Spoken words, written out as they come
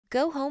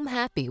Go home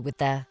happy with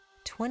the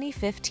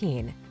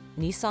 2015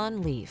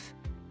 Nissan Leaf.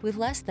 With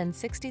less than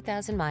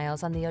 60,000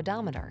 miles on the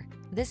odometer,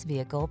 this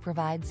vehicle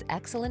provides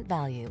excellent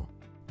value.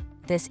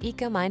 This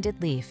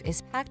eco-minded Leaf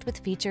is packed with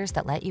features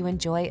that let you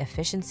enjoy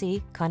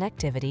efficiency,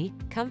 connectivity,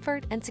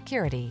 comfort, and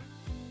security.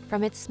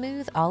 From its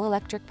smooth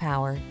all-electric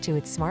power to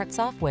its smart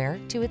software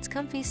to its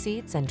comfy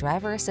seats and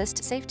driver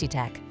assist safety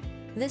tech,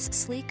 this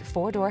sleek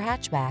four-door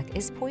hatchback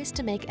is poised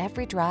to make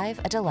every drive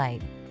a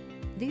delight.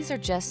 These are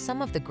just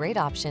some of the great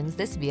options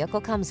this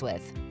vehicle comes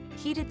with: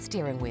 heated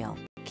steering wheel,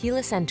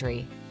 keyless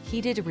entry,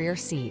 heated rear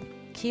seat,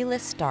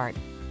 keyless start,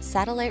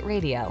 satellite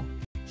radio,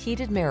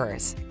 heated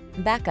mirrors,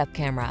 backup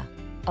camera,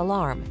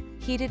 alarm,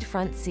 heated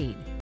front seat,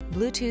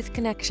 Bluetooth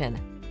connection.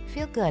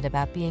 Feel good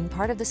about being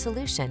part of the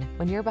solution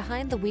when you're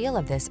behind the wheel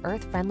of this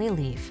earth-friendly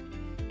Leaf.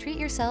 Treat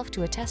yourself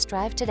to a test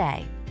drive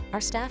today.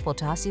 Our staff will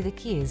toss you the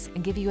keys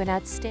and give you an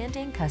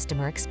outstanding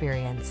customer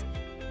experience.